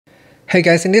Hey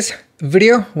guys, in this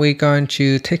video we're going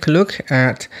to take a look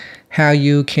at how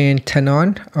you can turn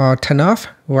on or turn off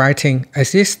writing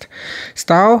assist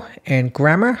style and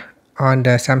grammar on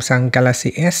the Samsung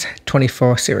Galaxy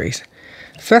S24 series.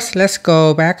 First, let's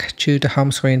go back to the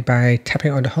home screen by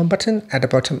tapping on the home button at the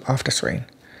bottom of the screen.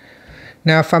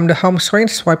 Now from the home screen,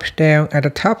 swipe down at the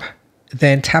top,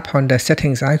 then tap on the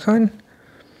settings icon.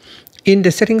 In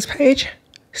the settings page,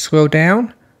 scroll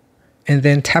down and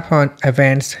then tap on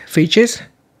Advanced Features.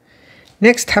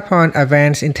 Next, tap on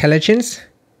Advanced Intelligence.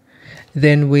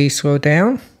 Then we scroll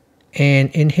down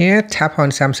and in here, tap on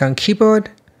Samsung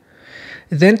Keyboard.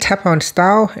 Then tap on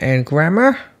Style and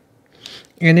Grammar.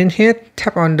 And in here,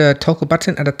 tap on the toggle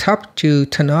button at the top to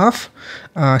turn off,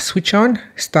 switch on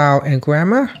Style and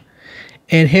Grammar.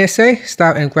 And here say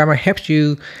Style and Grammar helps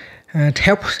you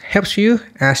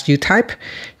as you type,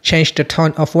 change the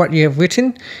tone of what you have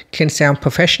written, can sound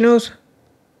professional,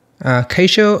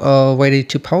 casual, or ready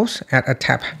to post at a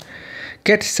tap.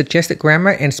 Get suggested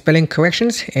grammar and spelling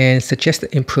corrections and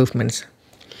suggested improvements.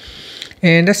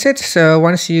 And that's it. So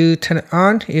once you turn it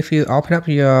on, if you open up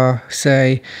your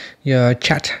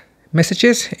chat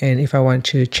messages, and if I want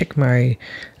to check my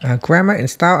grammar and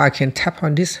style, I can tap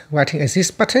on this writing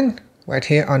assist button right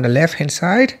here on the left hand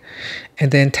side,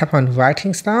 and then tap on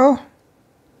writing style,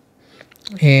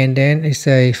 and then it's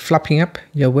a flapping up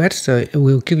your words, so it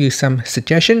will give you some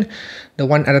suggestion. The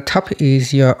one at the top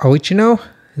is your original,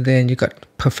 then you got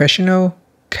professional,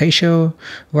 casual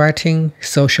writing,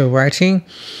 social writing,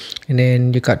 and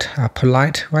then you got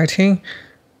polite writing,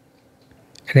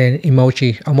 and then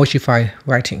emojify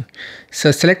writing.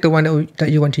 So select the one that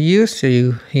you want to use.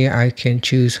 So here I can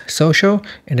choose social,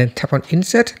 and then tap on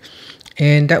insert,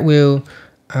 and that will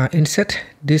insert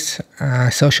this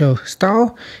social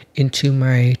style into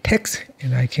my text,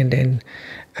 and I can then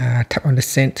tap on the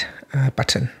send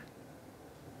button.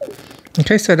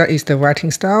 Okay, so that is the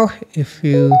writing style. If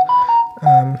you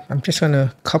I'm just going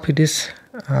to copy this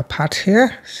part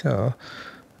here, so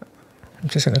I'm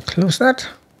just going to close that.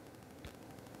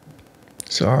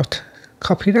 So I'll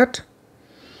copy that.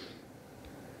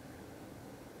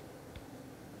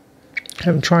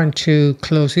 I'm trying to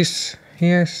close this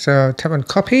here, so tap on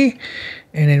copy,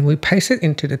 and then we paste it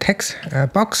into the text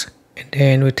box, and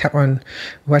then we tap on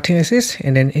writing assist,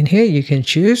 and then in here you can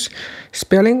choose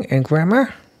spelling and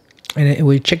grammar, and then it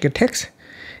will check your text.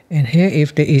 And here,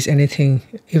 if there is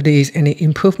any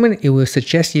improvement, it will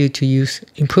suggest you to use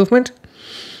improvement.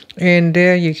 And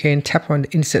there you can tap on the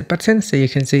insert button. So you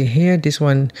can see here, this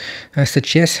one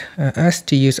suggests us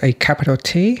to use a capital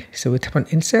T. So we tap on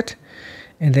insert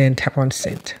and then tap on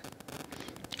send.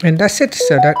 And that's it.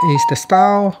 So that is the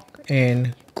style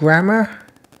and grammar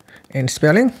and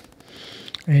spelling.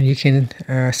 And you can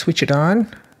switch it on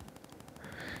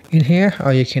in here,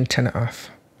 or you can turn it off.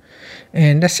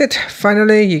 And that's it.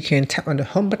 Finally, you can tap on the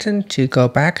home button to go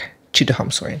back to the home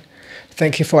screen.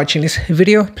 Thank you for watching this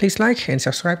video. Please like and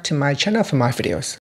subscribe to my channel for more videos.